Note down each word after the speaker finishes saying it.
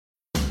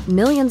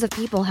Millions of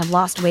people have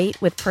lost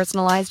weight with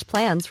personalized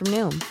plans from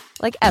Noom.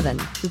 Like Evan,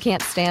 who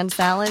can't stand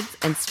salads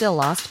and still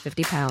lost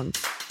 50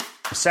 pounds.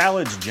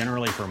 Salads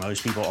generally for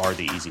most people are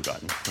the easy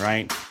button,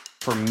 right?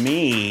 For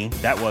me,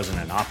 that wasn't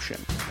an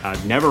option.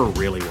 I never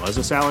really was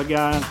a salad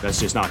guy. That's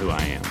just not who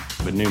I am.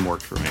 But Noom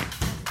worked for me.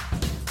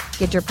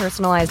 Get your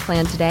personalized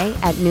plan today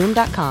at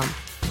Noom.com.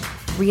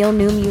 Real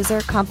Noom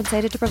user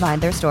compensated to provide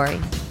their story.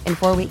 In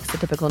 4 weeks, the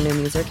typical Noom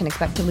user can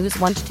expect to lose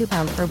 1 to 2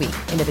 pounds per week.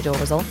 Individual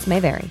results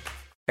may vary.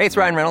 Hey, it's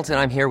Ryan Reynolds, and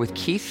I'm here with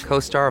Keith,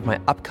 co-star of my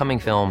upcoming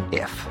film,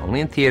 If,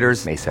 only in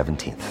theaters May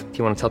 17th. Do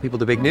you want to tell people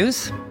the big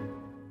news?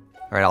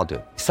 All right, I'll do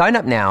it. Sign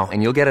up now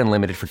and you'll get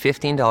unlimited for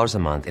 $15 a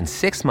month and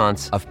 6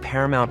 months of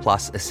Paramount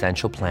Plus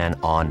Essential Plan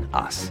on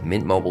us.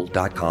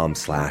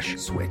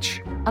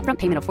 MintMobile.com/switch. Upfront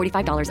payment of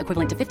 $45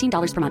 equivalent to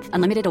 $15 per month.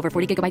 Unlimited over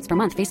 40 gigabytes per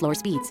month. Face lower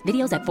speeds.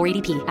 Videos at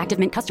 480p. Active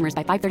Mint customers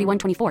by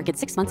 531.24 get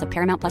 6 months of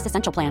Paramount Plus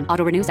Essential Plan.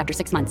 Auto renews after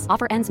 6 months.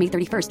 Offer ends May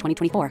 31st,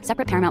 2024.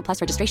 Separate Paramount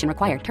Plus registration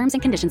required. Terms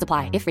and conditions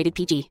apply if rated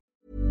PG.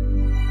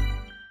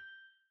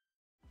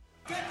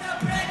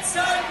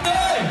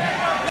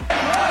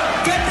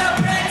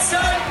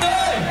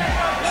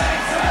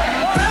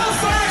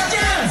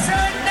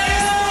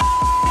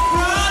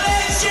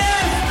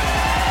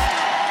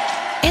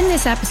 In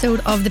this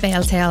episode of The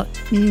Bell Tale,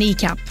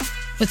 Kneecap,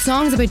 with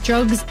songs about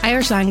drugs,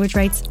 Irish language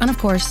rights and of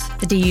course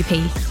the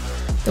DUP.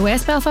 The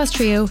West Belfast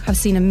trio have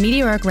seen a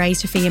meteoric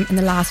rise to fame in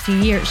the last few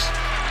years.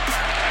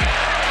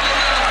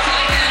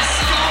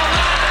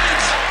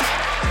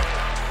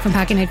 From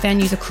packing out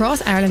venues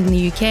across Ireland and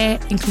the UK,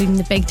 including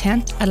the Big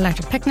Tent at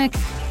Electric Picnic,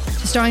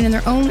 to starring in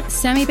their own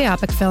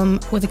semi-biopic film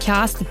with a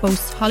cast that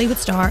boasts Hollywood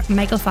star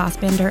Michael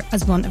Fassbender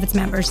as one of its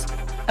members.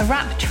 A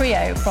rap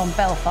trio from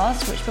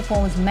Belfast, which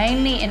performs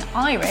mainly in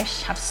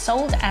Irish, have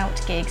sold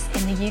out gigs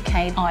in the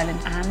UK,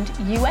 Ireland and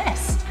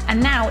US.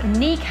 And now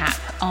Kneecap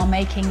are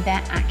making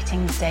their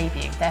acting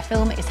debut. Their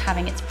film is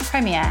having its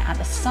premiere at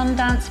the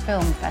Sundance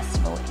Film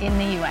Festival in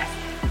the US.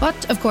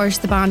 But, of course,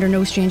 the band are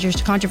no strangers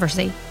to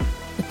controversy.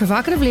 With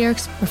provocative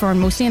lyrics performed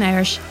mostly in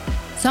Irish,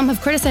 some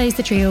have criticised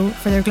the trio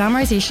for their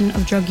glamorisation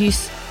of drug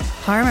use,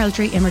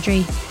 paramilitary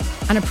imagery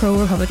and a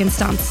pro-Republican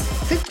stance.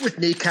 I think with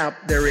Kneecap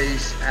there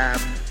is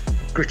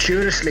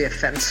gratuitously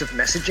offensive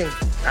messaging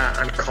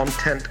and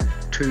content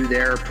to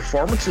their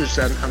performances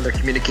and their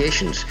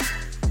communications.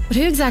 But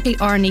who exactly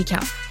are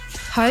Kneecap?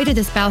 How did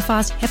this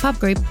Belfast hip-hop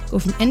group go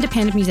from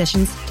independent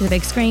musicians to the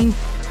big screen?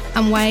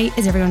 And why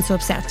is everyone so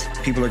upset?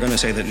 People are going to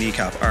say that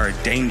Kneecap are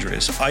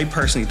dangerous. I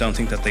personally don't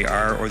think that they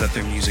are or that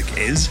their music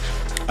is.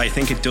 I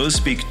think it does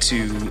speak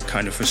to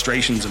kind of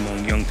frustrations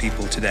among young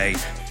people today.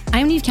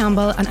 I'm Niamh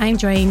Campbell and I'm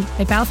joined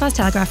by Belfast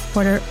Telegraph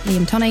reporter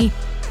Liam Tunney,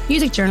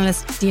 music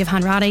journalist Dave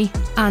Hanratty,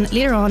 and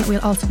later on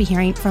we'll also be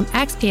hearing from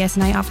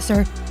ex-PSNI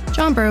officer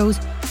John Burrows,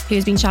 who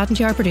has been chatting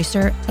to our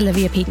producer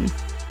Olivia Peden.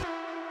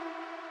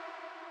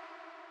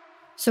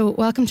 So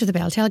welcome to the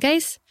Bell Tale,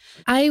 guys.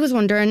 I was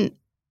wondering,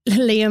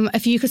 Liam,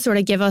 if you could sort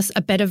of give us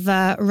a bit of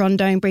a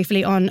rundown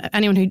briefly on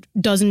anyone who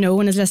doesn't know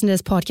and is listening to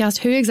this podcast,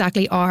 who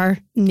exactly are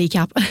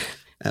Kneecap?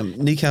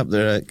 Kneecap,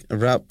 they're a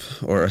rap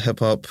or a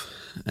hip-hop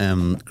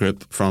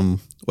group from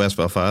West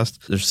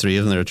Belfast. There's three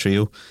of them, they're a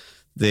trio.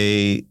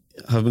 They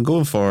have been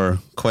going for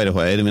quite a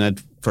while. I mean, I'd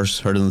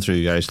first heard of them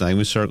through Irish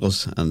language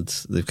circles and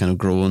they've kind of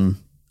grown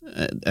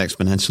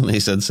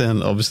exponentially since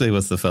then, obviously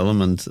with the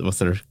film and with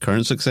their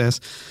current success.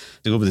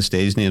 They go by the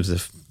stage names.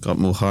 They've got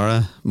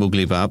Mohara,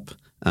 Mowgli Bap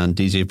and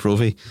DJ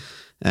Provy.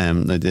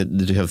 They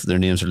do have their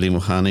names are Liam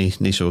O'Haney,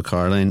 Nisha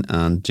O'Carline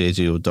and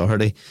JJ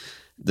O'Doherty.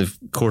 They've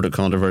courted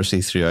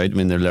controversy throughout. I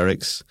mean, their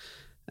lyrics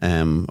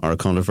are a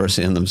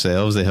controversy in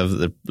themselves. They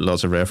have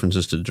lots of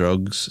references to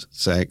drugs,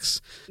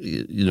 sex,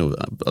 you know,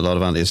 a lot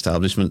of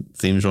anti-establishment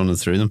themes running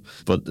through them.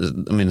 But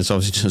I mean, it's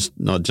obviously just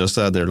not just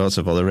that. There are lots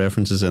of other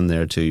references in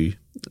there to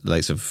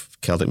likes of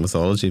Celtic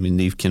mythology. I mean,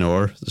 Niamh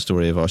Kinor, the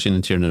story of Oisin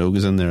and Tiernan Og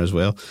is in there as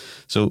well.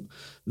 So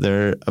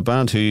they're a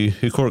band who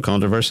court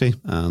controversy,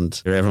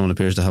 and everyone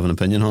appears to have an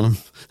opinion on them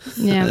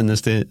in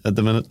this day at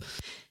the minute.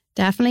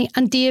 Definitely.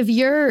 And Dave,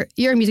 you're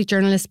a music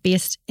journalist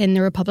based in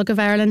the Republic of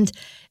Ireland.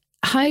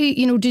 How,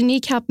 do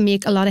Kneecap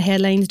make a lot of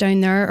headlines down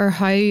there, or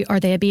how are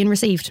they being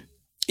received?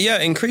 Yeah,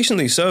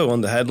 increasingly so on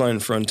the headline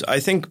front.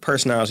 I think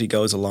personality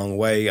goes a long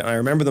way. I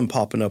remember them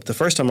popping up. The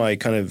first time I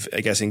kind of,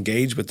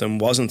 engaged with them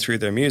wasn't through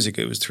their music.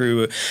 It was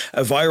through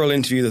a viral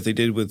interview that they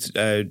did with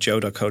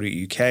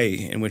Joe.co.uk,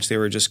 in which they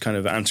were just kind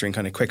of answering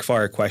kind of quick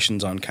fire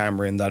questions on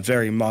camera in that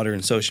very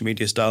modern social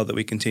media style that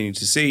we continue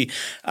to see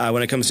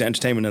when it comes to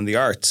entertainment and the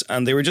arts.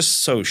 And they were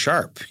just so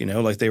sharp,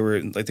 like they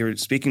were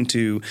speaking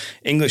to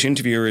English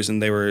interviewers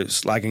and they were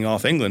slagging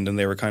off England, and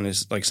they were kind of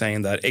like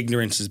saying that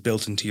ignorance is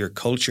built into your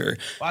culture.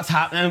 What's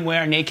happening?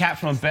 We're Kneecap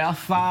from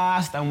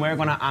Belfast, and we're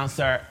going to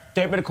answer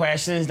stupid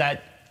questions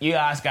that you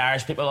ask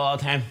Irish people all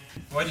the time.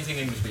 Why do you think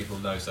English people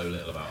know so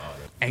little about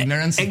Ireland?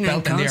 Ignorance is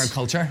built into our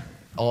culture.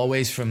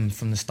 Always from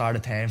the start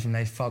of time, from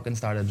they fucking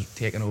started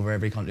taking over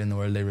every country in the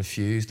world, they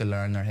refused to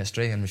learn their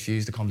history and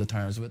refused to come to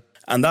terms with it.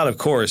 And that, of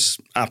course,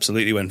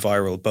 absolutely went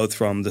viral, both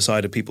from the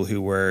side of people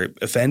who were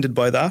offended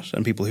by that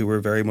and people who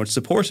were very much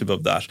supportive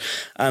of that.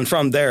 And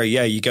from there,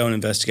 you go and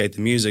investigate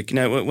the music.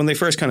 Now, when they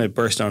first kind of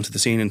burst onto the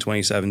scene in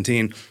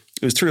 2017,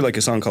 it was through like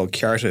a song called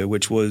Carta,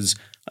 which was,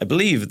 I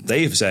believe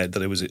they've said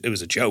that it was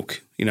a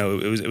joke.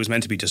 It was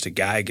meant to be just a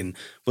gag, and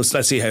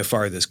let's see how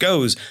far this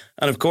goes.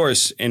 And of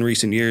course, in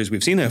recent years,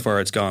 we've seen how far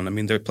it's gone. I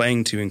mean, they're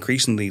playing to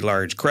increasingly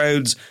large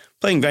crowds,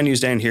 playing venues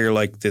down here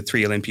like the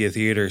 3 Olympia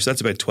Theatre, so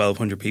that's about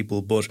 1,200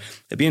 people. But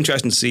it'd be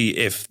interesting to see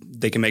if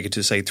they can make it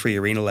to, say, 3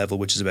 Arena level,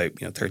 which is about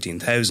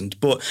 13,000.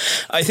 But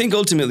I think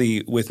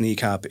ultimately with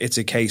Kneecap, it's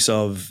a case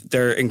of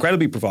they're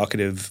incredibly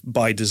provocative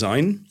by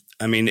design.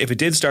 I mean, if it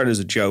did start as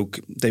a joke,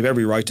 they've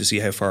every right to see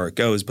how far it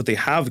goes, but they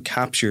have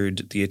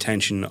captured the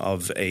attention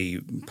of a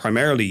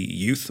primarily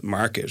youth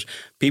market.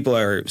 People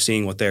are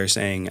seeing what they're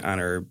saying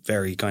and are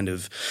very kind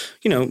of,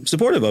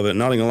 supportive of it,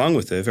 nodding along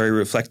with it, very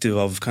reflective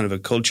of kind of a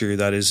culture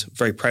that is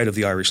very proud of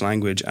the Irish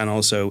language and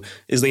also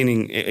is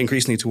leaning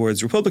increasingly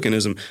towards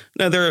republicanism.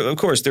 Now, there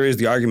is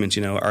the argument,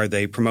 are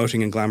they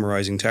promoting and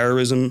glamorizing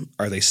terrorism?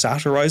 Are they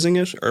satirizing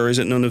it? Or is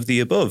it none of the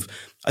above?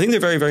 I think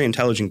they're very, very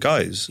intelligent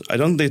guys. I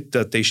don't think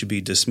that they should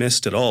be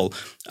dismissed at all.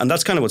 And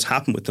that's kind of what's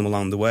happened with them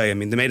along the way. I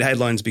mean, they made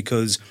headlines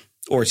because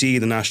RTÉ,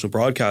 the national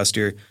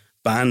broadcaster,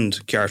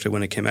 banned Carta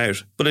when it came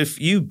out. But if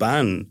you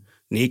ban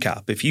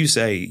Kneecap, if you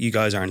say you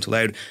guys aren't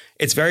allowed,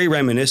 it's very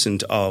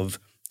reminiscent of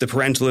the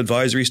parental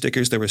advisory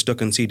stickers that were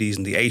stuck on CDs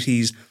in the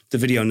 80s, the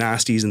video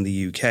nasties in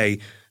the UK,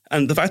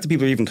 and the fact that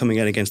people are even coming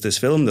out against this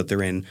film that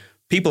they're in.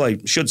 People, I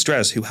should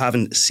stress, who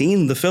haven't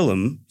seen the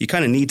film, you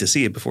kind of need to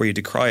see it before you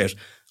decry it.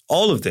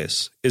 All of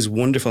this is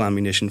wonderful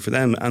ammunition for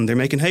them, and they're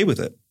making hay with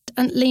it.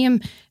 And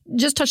Liam,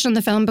 just touched on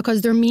the film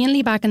because they're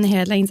mainly back in the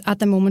headlines at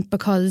the moment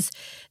because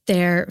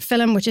their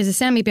film, which is a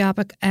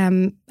semi-biopic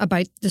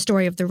about the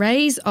story of the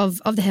rise of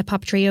the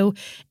hip-hop trio,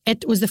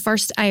 it was the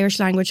first Irish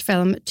language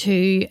film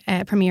to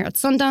premiere at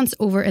Sundance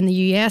over in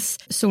the US.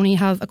 Sony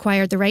have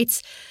acquired the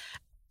rights.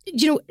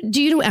 Do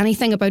you know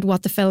anything about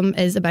what the film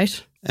is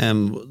about?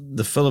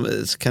 The film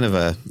is kind of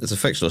a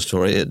fictional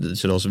story. It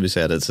should also be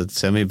said it's a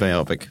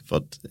semi-biopic,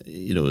 but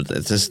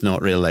it's just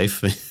not real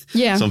life.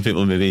 Yeah. Some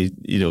people maybe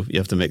you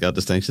have to make that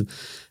distinction.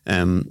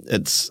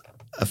 It's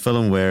a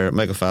film where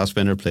Michael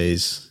Fassbender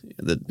plays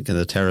the kind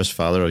of terrorist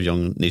father of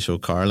young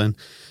Nisho Carlin.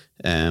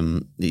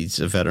 He's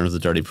a veteran of the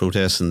dirty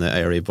protests and the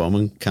IRA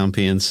bombing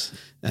campaigns.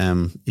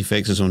 He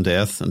fakes his own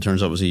death and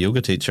turns up as a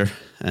yoga teacher,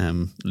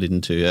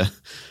 leading to a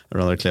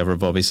rather clever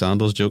Bobby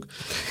Sandals joke.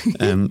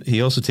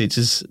 He also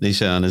teaches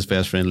Nisha and his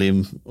best friend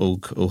Liam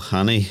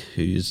O'Haney,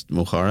 who's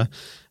Mohara,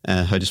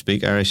 how to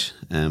speak Irish,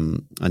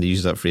 and he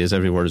uses that phrase,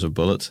 every word is a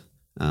bullet,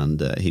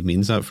 and he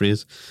means that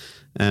phrase.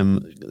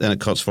 Then it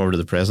cuts forward to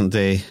the present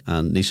day,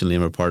 and Nisha and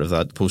Liam are part of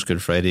that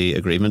post-Good Friday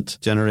agreement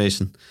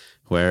generation,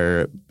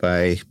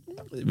 whereby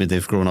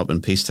they've grown up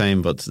in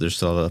peacetime, but there's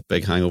still a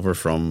big hangover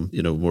from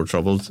more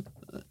troubled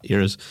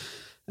eras.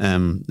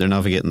 They're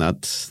navigating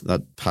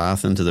that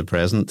path into the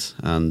present,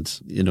 and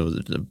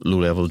the low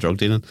level drug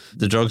dealing.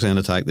 The drugs then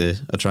attract the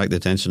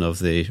attention of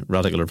the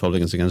Radical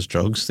Republicans Against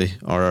Drugs, the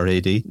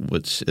RRAD,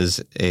 which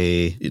is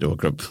a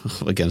group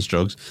against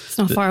drugs. It's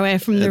not far away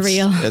from the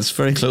real. It's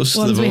very close to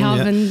the ones bone, we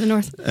have in the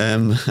north.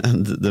 And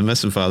the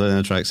missing father then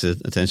attracts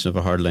the attention of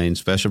a hardline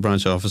special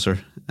branch officer.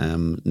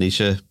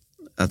 Nisha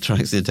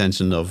attracts the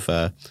attention of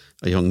a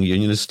young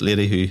unionist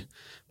lady who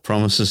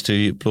promises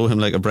to blow him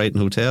like a Brighton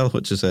hotel,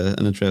 which is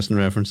an interesting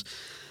reference.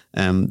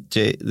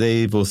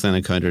 They both then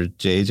encounter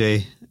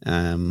JJ,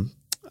 and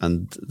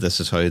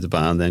this is how the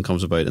band then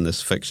comes about in this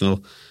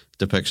fictional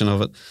depiction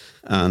of it.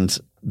 And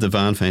the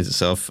band finds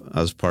itself,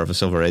 as part of a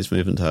civil rights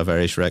movement, to have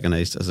Irish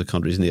recognised as the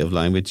country's native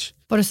language.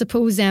 But I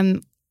suppose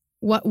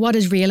what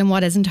is real and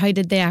what isn't? How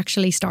did they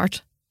actually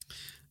start?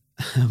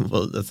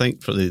 Well, I think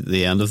probably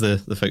the end of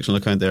the fictional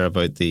account there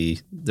about the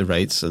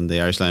rights and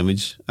the Irish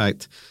Language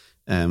Act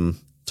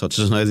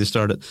touches on how they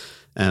started.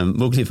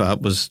 Mowgli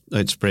Vap was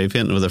out spray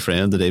painting with a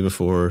friend the day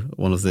before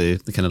one of the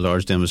kind of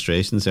large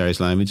demonstrations, the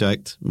Irish Language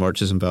Act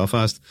marches in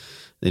Belfast.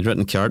 They'd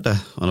written Carta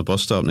on a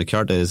bus stop, and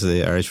Carta is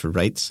the Irish for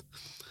rights.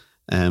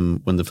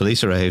 When the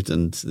police arrived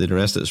and they'd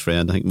arrested his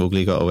friend, I think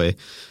Mowgli got away,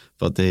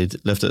 but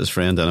they'd lifted his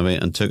friend anyway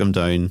and took him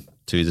down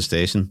to the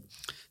station.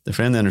 The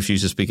friend then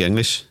refused to speak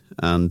English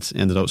and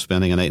ended up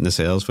spending a night in the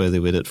cells while they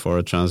waited for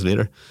a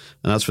translator.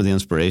 And that's where the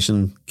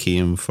inspiration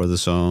came for the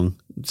song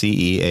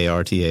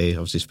CEARTA,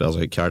 obviously spells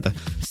out Carta.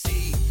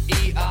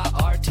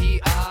 CEARTA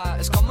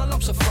is coming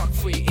up so fuck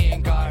free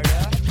in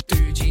Garda.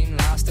 Du Jean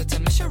lasted to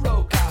Misha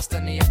Rocast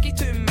and the Yaki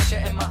to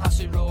Misha in my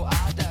house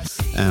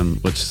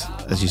which,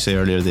 as you say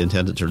earlier, they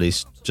intended to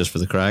release just for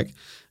the crack.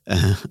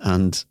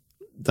 And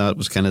that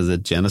was kind of the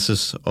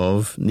genesis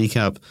of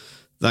Kneecap.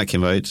 That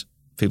came out.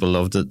 People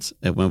loved it.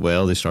 It went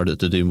well. They started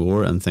to do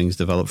more, and things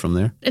developed from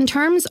there. In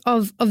terms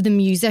of the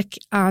music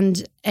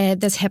and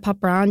this hip hop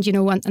brand,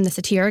 and the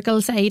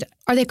satirical side,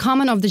 are they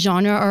common of the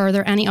genre, or are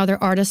there any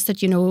other artists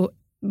that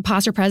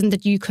past or present,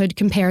 that you could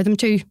compare them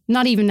to?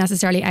 Not even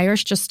necessarily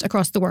Irish, just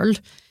across the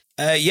world.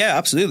 Yeah,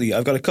 absolutely.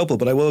 I've got a couple,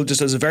 but I will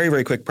just, as a very,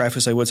 very quick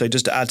preface, I would say,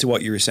 just to add to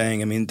what you were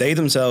saying, I mean, they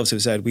themselves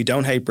have said, we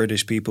don't hate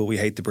British people, we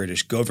hate the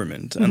British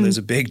government. And there's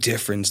a big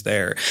difference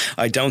there.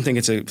 I don't think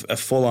it's a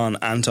full-on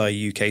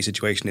anti-UK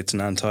situation. It's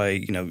an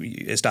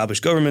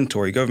established government,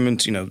 Tory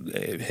government,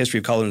 history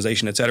of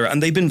colonisation, etc.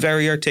 And they've been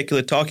very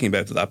articulate talking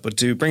about that. But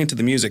to bring it to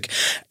the music,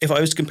 if I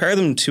was to compare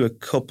them to a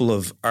couple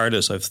of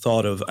artists I've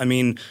thought of, I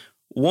mean,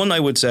 one I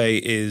would say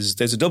is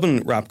there's a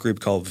Dublin rap group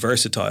called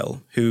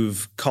Versatile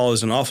who've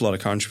caused an awful lot of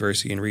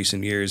controversy in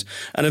recent years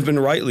and have been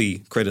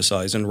rightly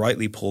criticised and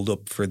rightly pulled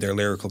up for their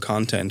lyrical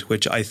content,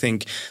 which I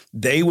think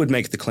they would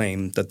make the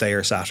claim that they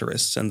are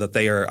satirists and that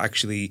they are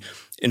actually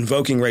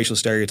invoking racial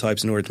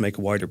stereotypes in order to make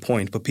a wider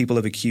point, but people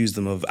have accused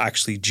them of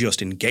actually just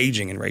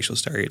engaging in racial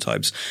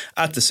stereotypes.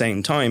 At the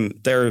same time,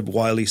 they're a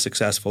wildly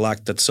successful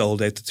act that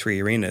sold out the 3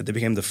 Arena. They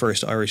became the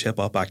first Irish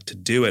hip-hop act to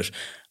do it.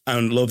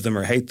 And love them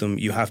or hate them,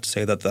 you have to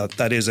say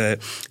that is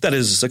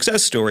a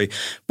success story.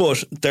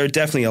 But they're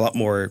definitely a lot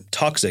more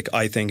toxic,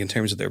 I think, in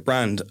terms of their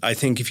brand. I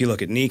think if you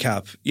look at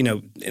Kneecap,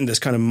 in this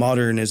kind of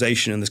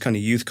modernization and this kind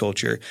of youth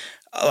culture,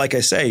 like I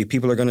say,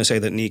 people are going to say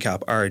that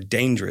Kneecap are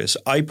dangerous.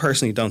 I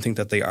personally don't think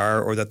that they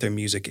are or that their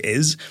music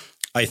is.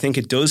 I think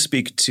it does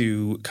speak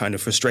to kind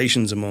of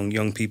frustrations among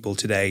young people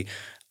today.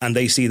 And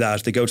they see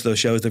that, they go to those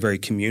shows, they're very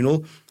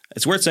communal.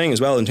 It's worth saying as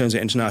well in terms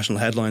of international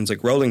headlines,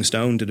 like Rolling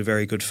Stone did a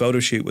very good photo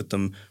shoot with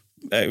them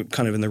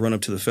kind of in the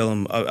run-up to the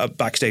film,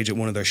 backstage at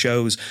one of their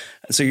shows.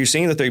 So you're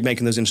seeing that they're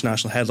making those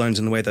international headlines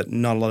in the way that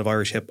not a lot of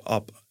Irish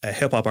hip-hop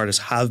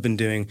artists have been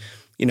doing,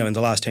 in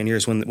the last 10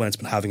 years when it's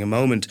been having a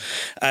moment.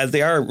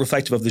 They are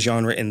reflective of the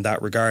genre in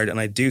that regard, and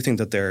I do think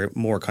that they're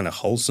more kind of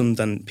wholesome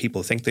than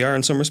people think they are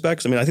in some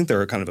respects. I mean, I think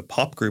they're kind of a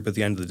pop group at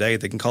the end of the day.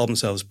 They can call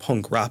themselves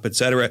punk, rap,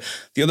 etc.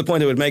 The other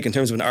point I would make in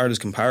terms of an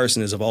artist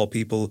comparison is, of all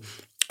people,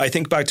 I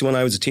think back to when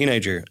I was a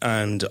teenager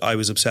and I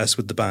was obsessed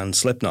with the band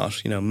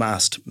Slipknot,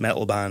 masked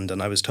metal band,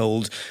 and I was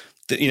told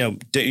that,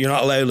 you're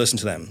not allowed to listen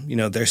to them.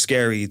 They're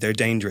scary, they're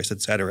dangerous,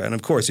 etc. And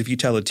of course, if you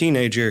tell a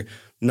teenager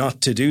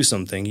not to do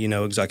something, you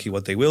know exactly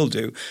what they will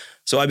do.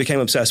 So I became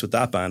obsessed with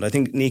that band. I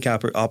think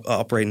Kneecap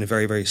operate in a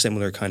very, very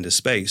similar kind of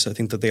space. I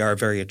think that they are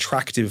very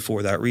attractive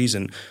for that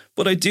reason.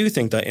 But I do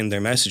think that in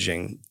their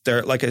messaging,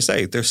 they're, like I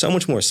say, they're so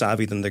much more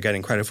savvy than they're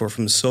getting credit for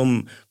from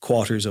some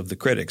quarters of the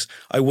critics.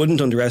 I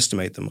wouldn't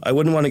underestimate them. I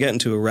wouldn't want to get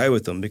into a row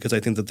with them because I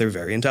think that they're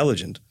very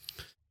intelligent.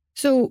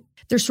 So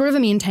there's sort of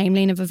a main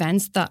timeline of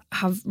events that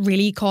have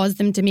really caused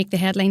them to make the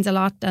headlines a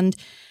lot, and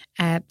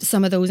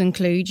some of those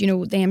include,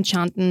 them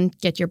chanting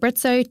 "Get your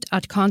Brits out"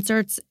 at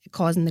concerts,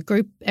 causing the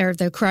group or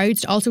the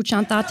crowds to also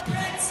chant that.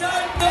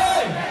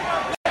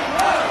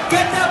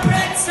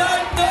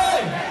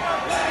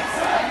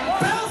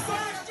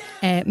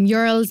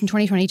 Murals in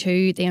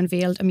 2022, they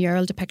unveiled a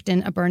mural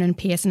depicting a burning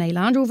PSNI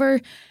Land Rover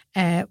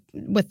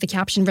with the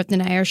caption written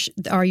in Irish,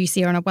 "The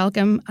RUC are not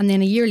welcome." And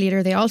then a year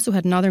later, they also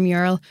had another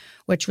mural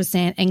which was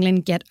saying,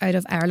 "England, get out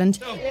of Ireland."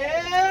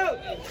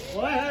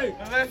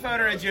 Without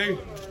further ado,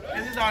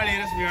 this is our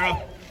latest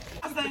mural.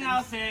 Last thing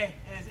I'll say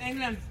is,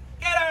 England,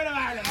 get out of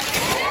Ireland.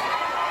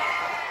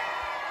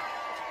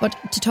 But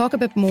to talk a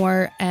bit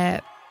more,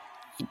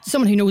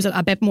 someone who knows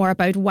a bit more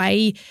about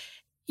why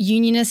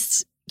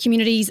unionist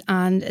communities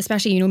and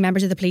especially,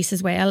 members of the police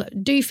as well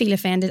do feel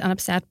offended and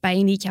upset by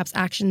Kneecap's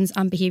actions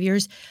and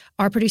behaviours,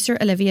 our producer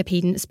Olivia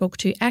Peden spoke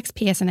to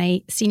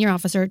ex-PSNI senior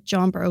officer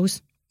John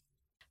Burrows.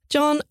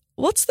 John,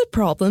 what's the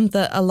problem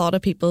that a lot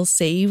of people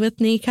see with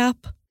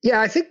Kneecap? Yeah,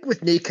 I think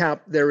with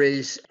Kneecap there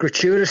is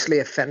gratuitously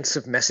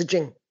offensive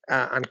messaging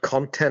and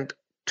content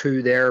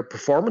to their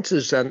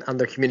performances and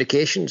their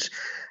communications.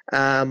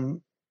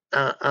 And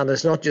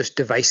it's not just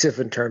divisive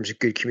in terms of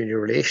good community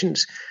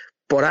relations,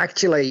 but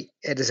actually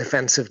it is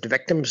offensive to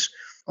victims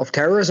of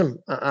terrorism.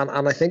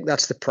 And I think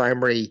that's the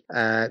primary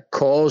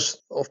cause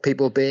of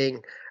people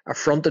being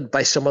affronted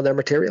by some of their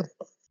material.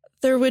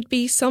 There would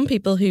be some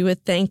people who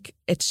would think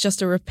it's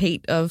just a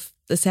repeat of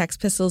the Sex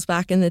Pistols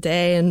back in the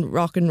day and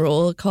rock and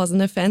roll causing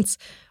offence.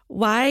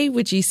 Why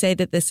would you say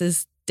that this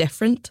is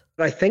different?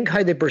 I think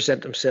how they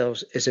present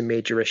themselves is a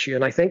major issue.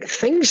 And I think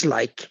things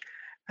like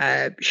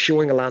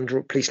showing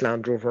a police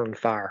Land Rover on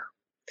fire,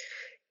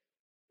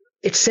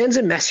 it sends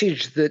a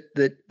message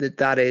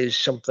that is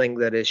something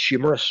that is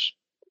humorous.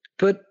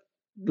 But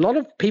a lot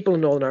of people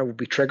in Northern Ireland will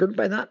be triggered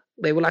by that.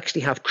 They will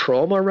actually have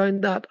trauma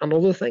around that and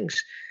other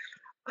things.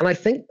 And I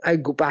think I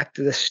go back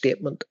to this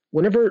statement.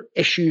 Whenever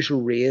issues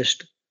were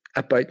raised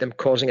about them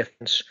causing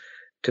offence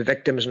to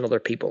victims and other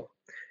people,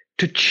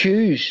 to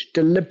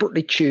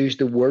deliberately choose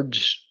the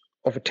words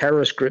of a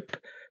terrorist group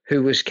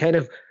who was kind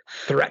of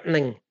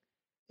threatening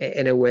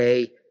in a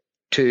way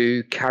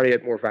to carry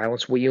out more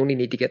violence, we only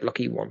need to get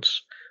lucky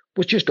once,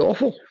 was just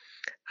awful.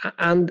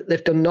 And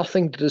they've done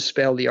nothing to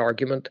dispel the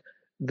argument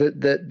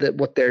that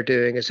what they're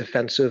doing is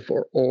offensive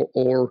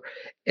or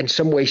in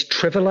some ways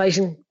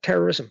trivializing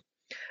terrorism.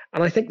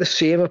 And I think the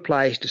same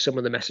applies to some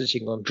of the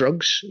messaging on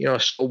drugs. I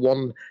saw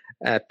one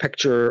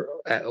picture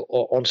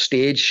on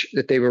stage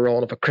that they were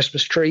on of a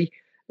Christmas tree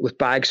with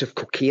bags of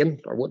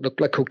cocaine or what looked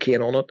like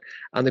cocaine on it.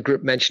 And the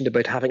group mentioned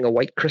about having a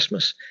white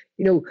Christmas.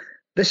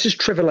 This is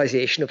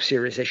trivialization of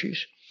serious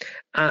issues.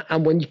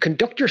 And when you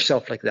conduct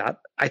yourself like that,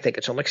 I think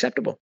it's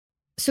unacceptable.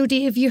 So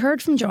Dave, you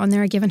heard from John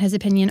there giving his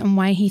opinion on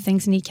why he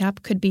thinks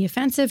Kneecap could be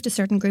offensive to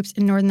certain groups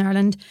in Northern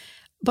Ireland.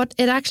 But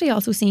it actually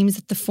also seems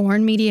that the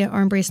foreign media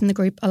are embracing the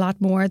group a lot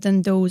more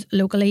than those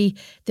locally.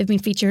 They've been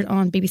featured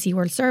on BBC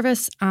World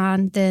Service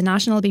and the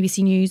national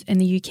BBC News in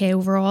the UK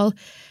overall.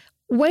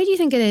 Why do you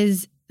think it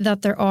is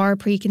that there are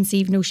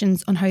preconceived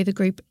notions on how the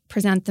group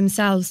present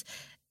themselves,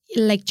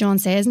 like John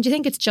says? And do you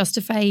think it's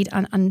justified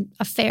and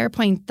a fair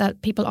point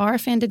that people are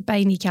offended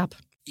by Kneecap?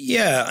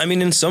 Yeah, I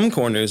mean, in some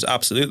corners,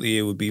 absolutely,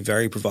 it would be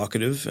very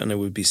provocative, and it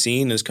would be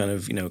seen as kind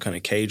of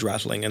cage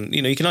rattling, and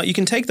you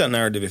can take that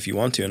narrative if you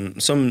want to,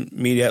 and some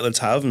media outlets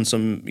have, and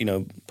some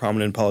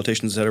prominent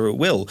politicians, etc.,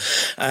 will,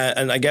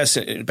 and I guess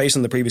based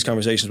on the previous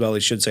conversation as well, I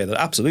should say that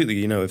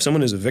absolutely, if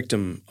someone is a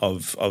victim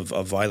of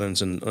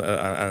violence and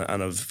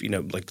of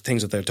like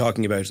things that they're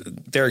talking about,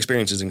 their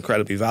experience is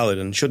incredibly valid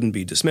and shouldn't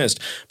be dismissed.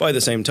 By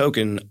the same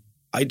token,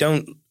 I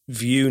don't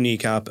view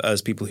Kneecap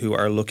as people who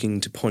are looking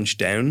to punch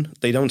down.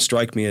 They don't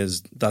strike me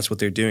as that's what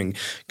they're doing.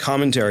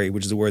 Commentary,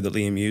 which is the word that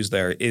Liam used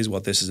there, is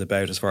what this is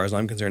about as far as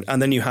I'm concerned.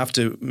 And then you have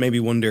to maybe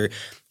wonder,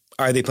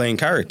 are they playing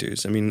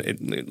characters? I mean,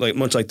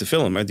 much like the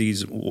film, are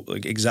these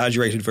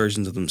exaggerated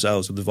versions of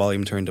themselves with the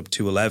volume turned up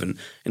to 11?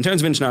 In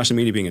terms of international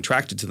media being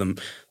attracted to them,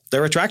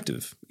 they're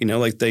attractive.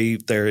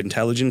 They're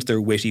intelligent,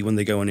 they're witty when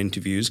they go on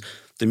interviews.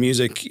 The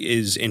music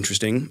is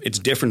interesting. It's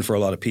different for a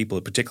lot of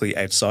people, particularly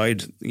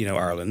outside,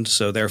 Ireland.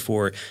 So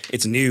therefore,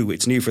 it's new.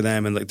 It's new for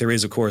them. And there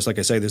is, of course, like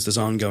I say, there's this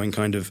ongoing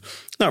kind of,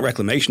 not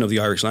reclamation of the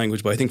Irish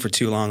language, but I think for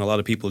too long, a lot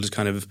of people just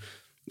kind of,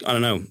 I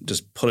don't know,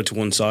 just put it to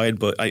one side.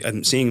 But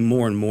I'm seeing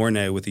more and more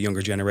now with the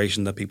younger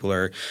generation that people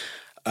are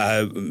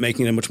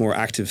making it a much more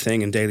active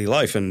thing in daily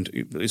life, and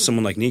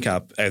someone like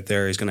Kneecap out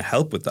there is going to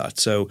help with that.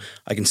 So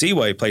I can see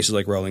why places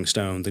like Rolling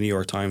Stone, the New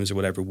York Times or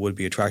whatever would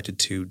be attracted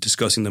to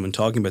discussing them and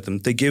talking about them.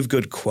 They give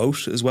good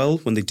quote as well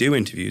when they do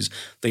interviews.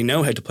 They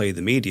know how to play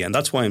the media, and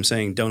that's why I'm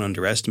saying don't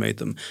underestimate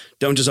them.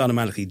 Don't just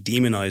automatically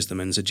demonize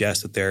them and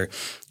suggest that they're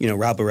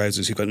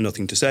rabble-rousers who've got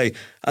nothing to say.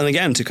 And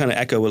again, to kind of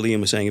echo what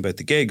Liam was saying about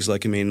the gigs,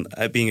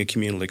 being a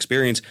communal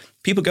experience,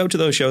 people go to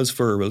those shows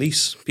for a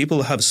release.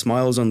 People have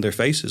smiles on their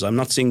faces. I'm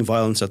not seeing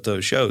violence at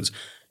those shows.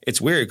 It's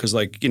weird because,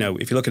 if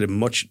you look at a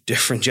much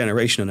different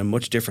generation and a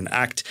much different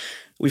act,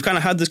 we've kind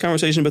of had this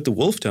conversation about the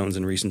Wolf Tones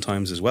in recent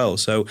times as well.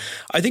 So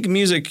I think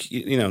music,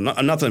 not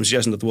that I'm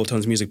suggesting that the Wolf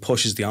Tones music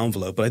pushes the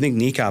envelope, but I think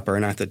Kneecap are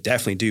an act that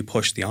definitely do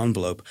push the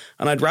envelope.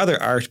 And I'd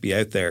rather art be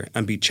out there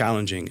and be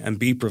challenging and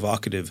be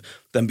provocative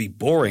than be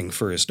boring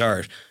for a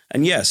start.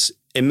 And yes,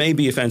 it may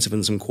be offensive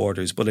in some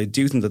quarters, but I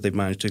do think that they've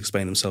managed to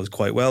explain themselves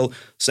quite well.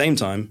 Same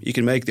time, you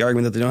can make the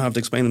argument that they don't have to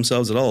explain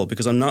themselves at all,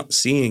 because I'm not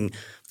seeing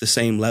the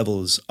same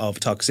levels of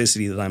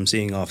toxicity that I'm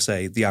seeing off,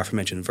 say, the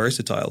aforementioned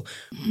Versatile.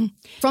 Mm-hmm.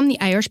 From the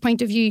Irish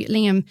point of view,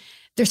 Liam,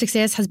 their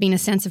success has been a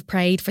sense of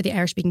pride for the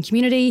Irish-speaking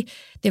community.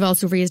 They've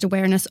also raised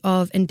awareness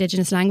of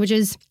Indigenous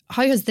languages.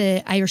 How has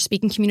the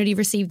Irish-speaking community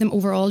received them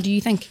overall, do you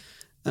think?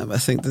 I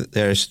think that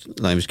the Irish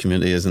language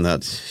community is in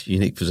that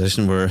unique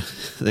position where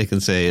they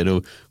can say,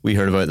 we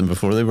heard about them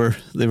before they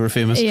were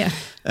famous. Yeah,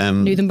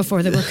 knew them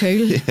before they were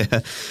cool. Yeah,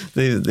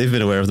 they've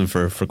been aware of them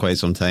for quite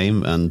some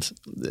time, and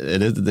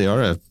they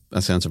are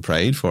a sense of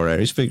pride for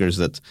Irish speakers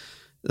that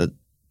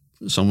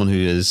someone who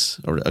is,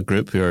 or a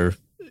group who are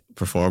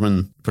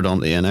performing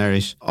predominantly in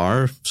Irish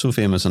are so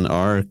famous and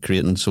are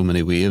creating so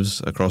many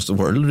waves across the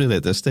world really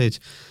at this stage.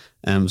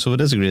 So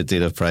it is a great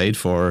deal of pride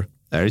for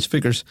Irish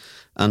speakers.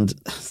 And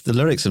the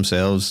lyrics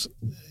themselves,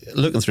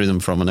 looking through them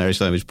from an Irish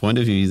language point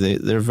of view,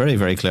 they're very,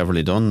 very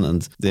cleverly done,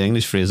 and the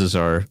English phrases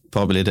are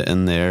populated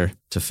in there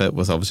to fit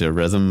with obviously a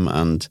rhythm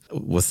and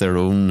with their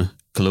own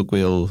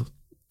colloquial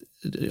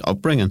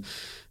upbringing.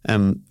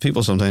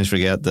 People sometimes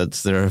forget that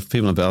there are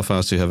people in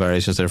Belfast who have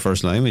Irish as their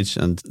first language,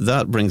 and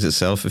that brings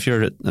itself, if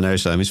you're an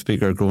Irish language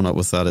speaker growing up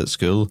with that at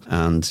school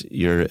and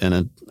you're in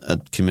a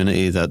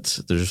community that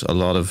there's a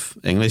lot of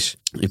English,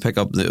 you pick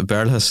up the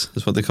Berlhas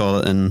is what they call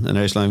it in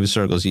Irish language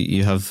circles.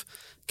 You have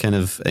kind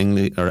of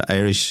English or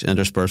Irish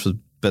interspersed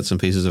with bits and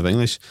pieces of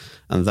English,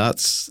 and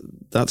that's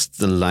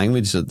the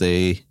language that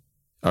they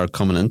are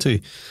coming into.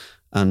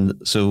 And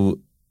so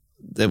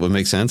it would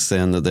make sense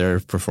then that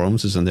their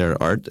performances and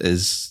their art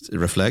is a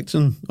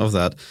reflection of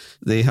that.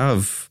 They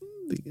have,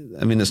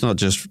 it's not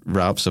just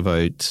raps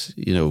about,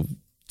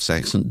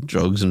 sex and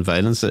drugs and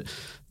violence.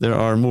 There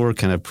are more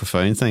kind of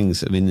profound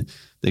things.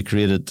 They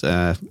created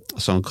a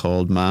song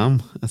called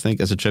Ma'am, I think,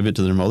 as a tribute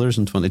to their mothers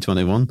in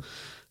 2021.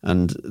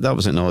 And that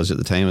was acknowledged at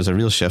the time as a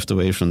real shift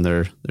away from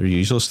their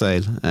usual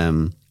style.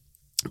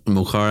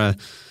 Mo Cara,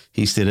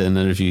 he stated in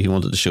an interview he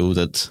wanted to show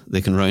that they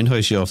can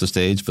roundhouse you off the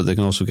stage, but they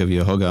can also give you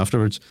a hug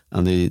afterwards.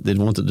 And they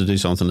wanted to do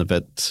something a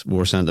bit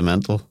more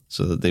sentimental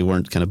so that they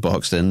weren't kind of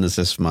boxed in as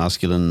this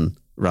masculine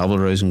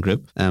rabble-rousing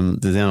group.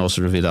 They then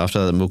also revealed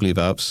after that Mowgli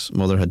Bap's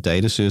mother had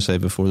died of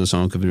suicide before the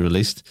song could be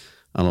released,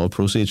 and all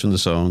proceeds from the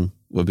song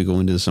would be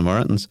going to the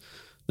Samaritans.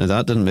 Now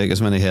that didn't make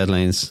as many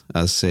headlines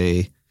as,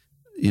 say,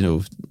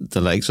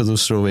 the likes of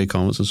those throwaway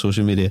comments on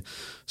social media.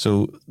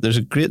 So there's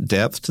a great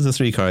depth to the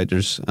three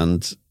characters,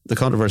 and the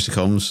controversy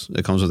comes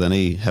with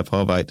any hip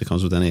hop act, it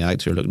comes with any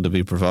act who are looking to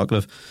be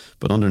provocative.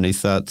 But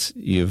underneath that,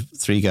 you have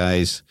three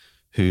guys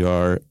who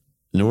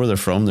know where they're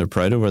from, they're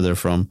proud of where they're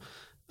from,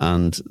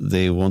 and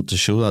they want to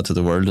show that to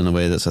the world in a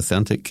way that's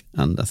authentic,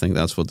 and I think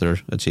that's what they're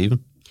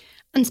achieving.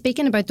 And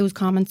speaking about those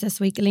comments this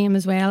week, Liam,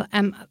 as well,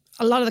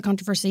 a lot of the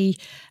controversy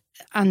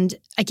and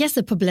I guess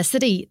the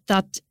publicity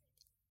that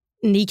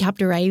Kneecap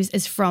derives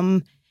is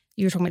from,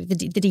 you were talking about the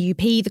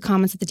DUP, the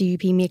comments that the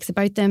DUP makes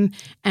about them.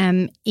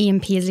 Ian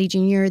Paisley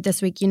Jr.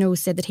 this week,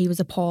 said that he was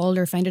appalled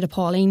or found it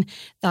appalling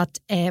that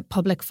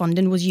public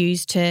funding was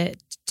used to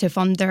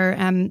fund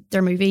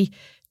their movie,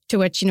 to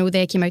which,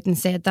 they came out and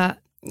said that,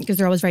 because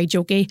they're always very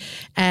jokey,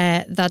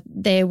 that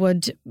they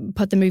would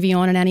put the movie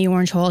on in any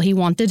orange hall he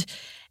wanted.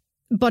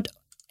 But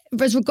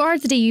as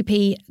regards the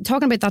DUP,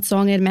 talking about that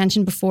song I had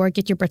mentioned before,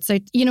 Get Your Brits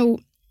Out,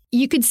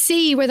 you could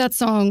see where that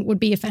song would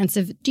be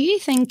offensive. Do you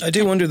think... I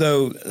do wonder,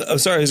 though... I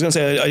was going to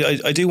say,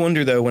 I do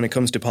wonder, though, when it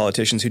comes to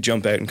politicians who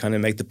jump out and kind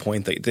of make the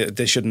point that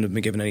they shouldn't have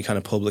been given any kind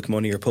of public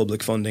money or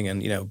public funding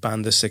and,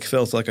 ban this sick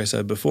filth, like I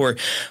said before.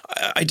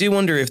 I do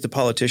wonder if the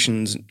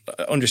politicians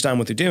understand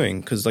what they're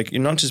doing, because,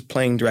 you're not just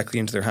playing directly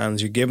into their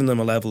hands, you're giving them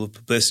a level of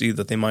publicity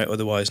that they might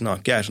otherwise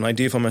not get. And I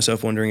do find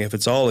myself wondering if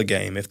it's all a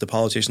game, if the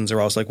politicians are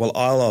also like, well,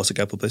 I'll also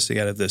get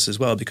publicity out of this as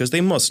well, because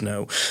they must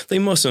know, they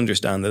must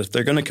understand that if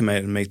they're going to come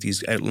out and make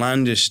these outlandish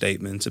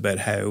statements about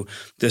how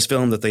this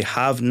film that they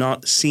have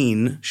not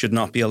seen should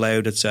not be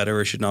allowed, etc.,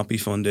 or should not be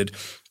funded,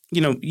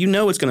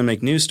 it's going to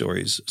make news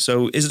stories.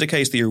 So is it a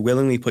case that you're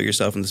willingly put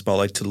yourself in the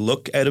spotlight to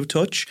look out of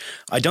touch?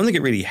 I don't think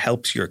it really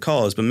helps your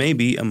cause, but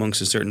maybe amongst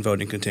a certain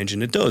voting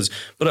contingent it does.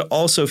 But it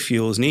also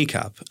fuels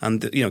Kneecap.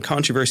 And,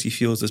 controversy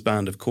fuels this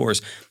band, of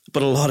course.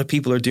 But a lot of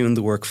people are doing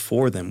the work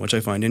for them, which I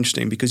find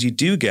interesting, because you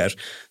do get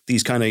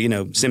these kind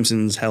of,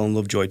 Simpsons, Helen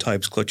Lovejoy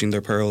types clutching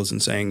their pearls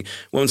and saying,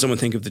 won't someone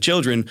think of the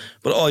children?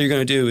 But all you're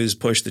going to do is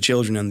push the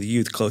children and the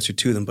youth closer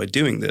to them by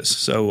doing this.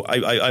 So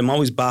I'm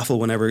always baffled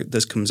whenever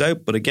this comes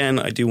out. But again,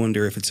 I do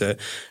wonder if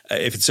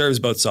if it serves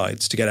both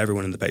sides to get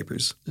everyone in the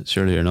papers.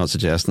 Surely you're not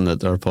suggesting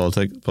that our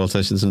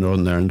politicians in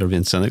Northern Ireland are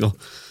being cynical.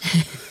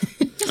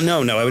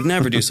 No, I would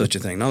never do such a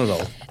thing, not at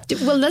all.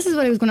 Well, this is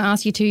what I was going to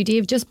ask you too,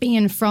 Dave, just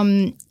being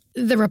from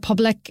the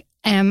Republic,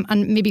 and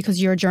maybe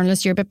because you're a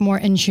journalist, you're a bit more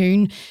in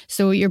tune,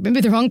 so you're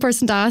maybe the wrong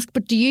person to ask,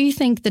 but do you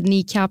think that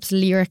Kneecap's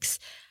lyrics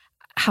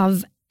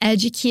have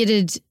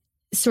educated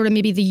sort of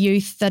maybe the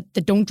youth that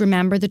don't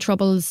remember the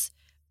Troubles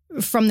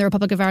from the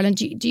Republic of Ireland?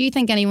 Do you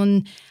think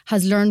anyone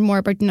has learned more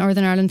about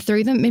Northern Ireland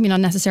through them? Maybe not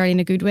necessarily in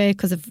a good way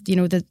because of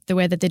the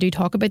way that they do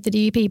talk about the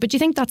DUP, but do you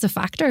think that's a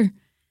factor?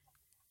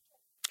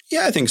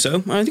 Yeah, I think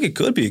so. I think it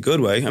could be a good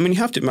way. I mean, you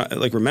have to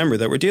remember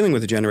that we're dealing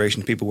with a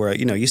generation of people where,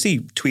 you see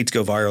tweets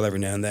go viral every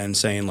now and then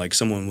saying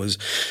someone was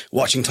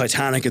watching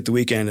Titanic at the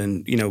weekend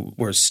and,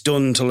 were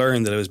stunned to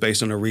learn that it was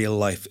based on a real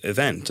life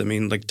event. I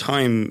mean,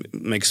 time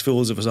makes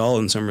fools of us all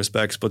in some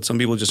respects, but some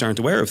people just aren't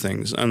aware of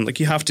things. And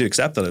you have to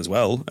accept that as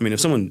well. I mean,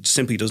 if someone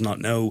simply does not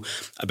know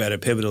about a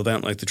pivotal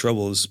event like the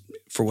Troubles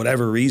for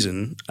whatever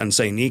reason and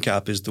say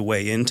Kneecap is the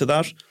way into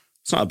that,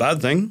 it's not a bad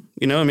thing.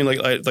 I mean,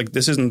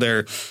 this isn't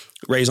their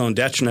raison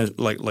d'etre,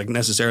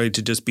 necessarily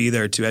to just be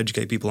there to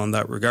educate people on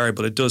that regard,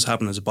 but it does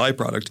happen as a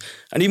byproduct.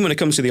 And even when it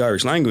comes to the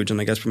Irish language and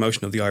I guess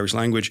promotion of the Irish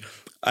language,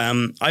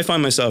 I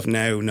find myself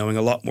now knowing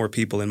a lot more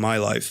people in my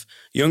life,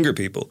 younger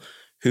people,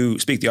 who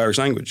speak the Irish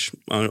language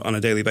on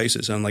a daily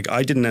basis. And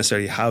I didn't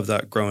necessarily have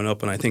that growing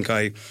up, and I think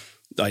I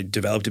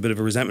developed a bit of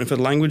a resentment for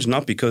the language,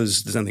 not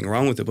because there's anything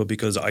wrong with it, but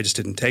because I just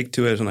didn't take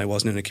to it and I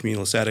wasn't in a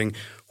communal setting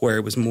where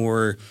it was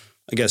more,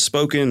 I guess,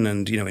 spoken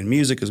and, in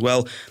music as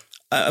well.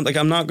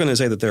 I'm not going to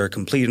say that they're a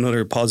complete and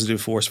utter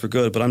positive force for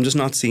good, but I'm just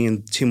not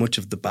seeing too much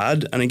of the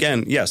bad. And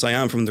again, yes, I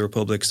am from the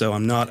Republic, so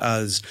I'm not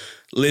as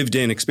lived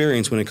in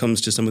experience when it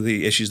comes to some of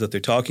the issues that they're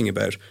talking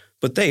about,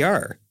 but they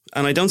are.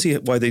 And I don't see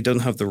why they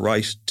don't have the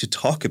right to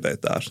talk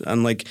about that.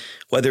 And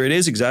whether it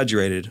is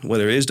exaggerated,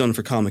 whether it is done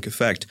for comic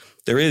effect,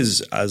 there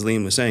is, as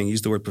Liam was saying,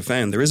 use the word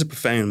profound, there is a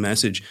profound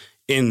message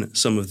in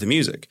some of the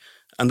music.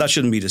 And that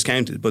shouldn't be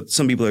discounted, but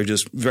some people are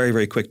just very,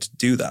 very quick to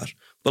do that.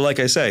 But like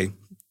I say,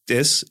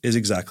 this is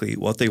exactly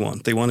what they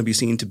want. They want to be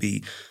seen to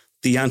be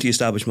the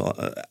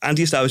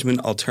anti-establishment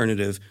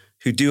alternative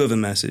who do have a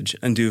message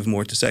and do have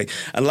more to say.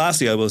 And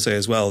lastly, I will say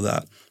as well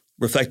that,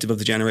 reflective of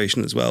the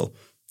generation as well,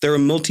 they're a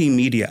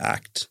multimedia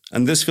act.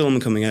 And this film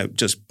coming out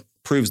just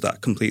proves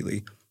that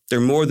completely.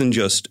 They're more than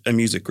just a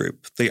music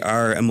group. They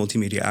are a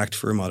multimedia act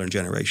for a modern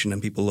generation,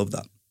 and people love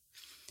that.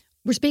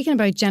 We're speaking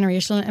about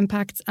generational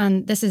impacts,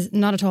 and this is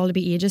not at all to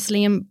be ageist,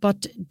 Liam,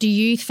 but do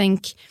you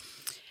think...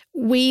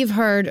 We've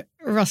heard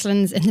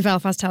rustlings in the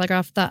Belfast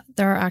Telegraph that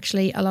there are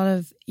actually a lot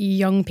of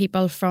young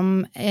people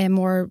from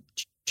more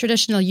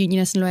traditional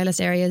unionist and loyalist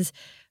areas,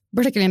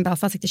 particularly in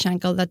Belfast, like the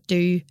Shankill, that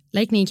do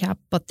like Kneecap,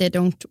 but they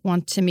don't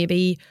want to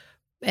maybe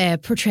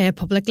portray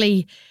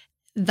publicly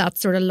that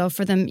sort of love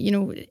for them.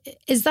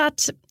 Is that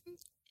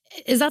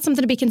something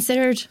to be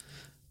considered?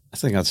 I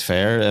think that's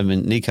fair. I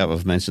mean, Kneecap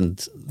have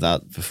mentioned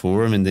that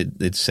before. I mean,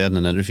 they'd said in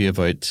an interview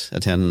about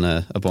attending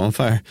a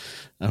bonfire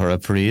or a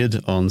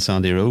parade on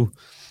Sandy Row,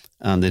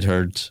 and they'd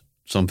heard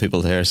some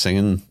people there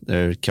singing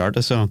their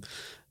Carta song,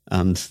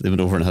 and they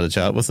went over and had a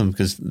chat with them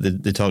because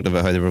they talked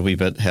about how they were a wee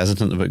bit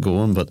hesitant about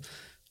going, but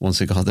once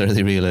they got there,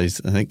 they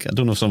realised, I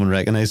don't know if someone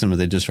recognised them or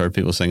they just heard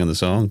people singing the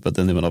song, but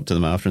then they went up to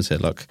them after and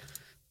said, look,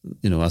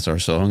 that's our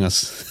song.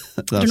 That's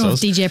I don't know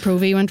us. if DJ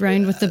Provy went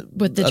round with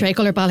the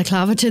tricolour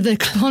balaclava to the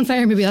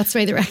bonfire. Maybe that's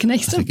why they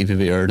recognised him. I think he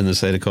maybe erred on the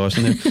side of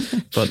caution there.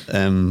 But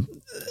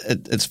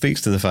it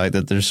speaks to the fact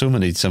that there's so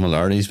many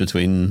similarities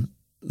between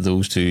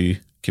those two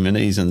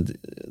communities. And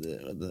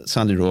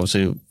Sandy Row,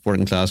 obviously,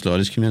 working class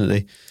Lodge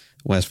community.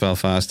 West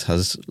Belfast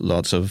has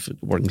lots of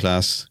working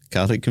class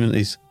Catholic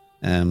communities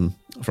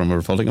from a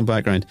Republican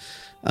background.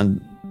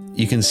 And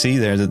you can see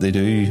there that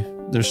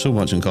there's so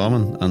much in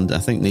common, and I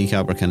think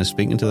Kneecap are kind of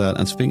speaking to that,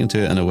 and speaking to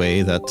it in a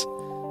way that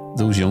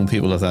those young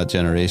people of that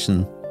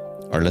generation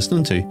are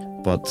listening to.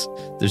 But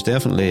there's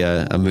definitely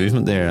a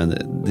movement there, and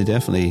they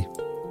definitely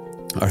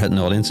are hitting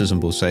audiences on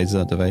both sides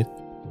of that divide.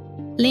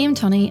 Liam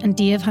Tunney and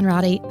Dave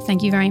Hanratty,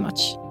 thank you very much.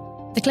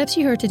 The clips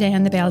you heard today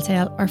on The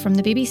Belltale are from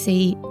the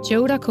BBC,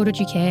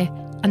 joe.co.uk,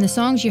 and the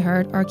songs you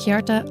heard are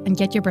Ciarta and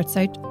Get Your Brits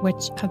Out,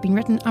 which have been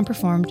written and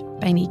performed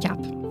by Kneecap.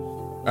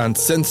 And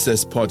since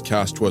this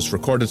podcast was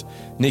recorded,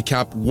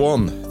 Kneecap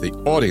won the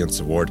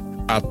Audience Award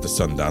at the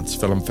Sundance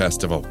Film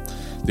Festival.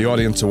 The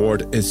Audience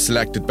Award is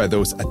selected by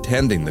those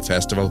attending the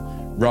festival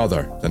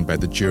rather than by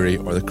the jury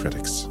or the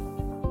critics.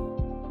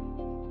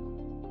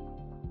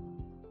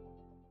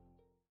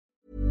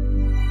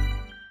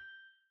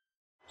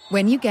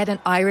 When you get an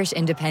Irish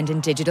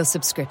Independent digital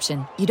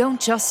subscription, you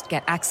don't just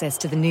get access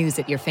to the news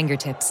at your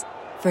fingertips.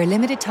 For a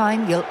limited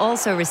time, you'll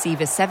also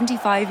receive a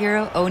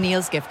 €75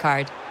 O'Neill's gift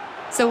card.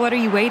 So what are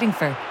you waiting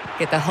for?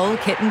 Get the whole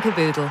kit and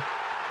caboodle.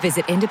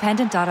 Visit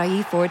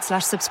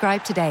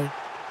independent.ie/subscribe today.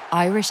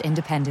 Irish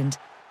Independent.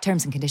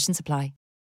 Terms and conditions apply.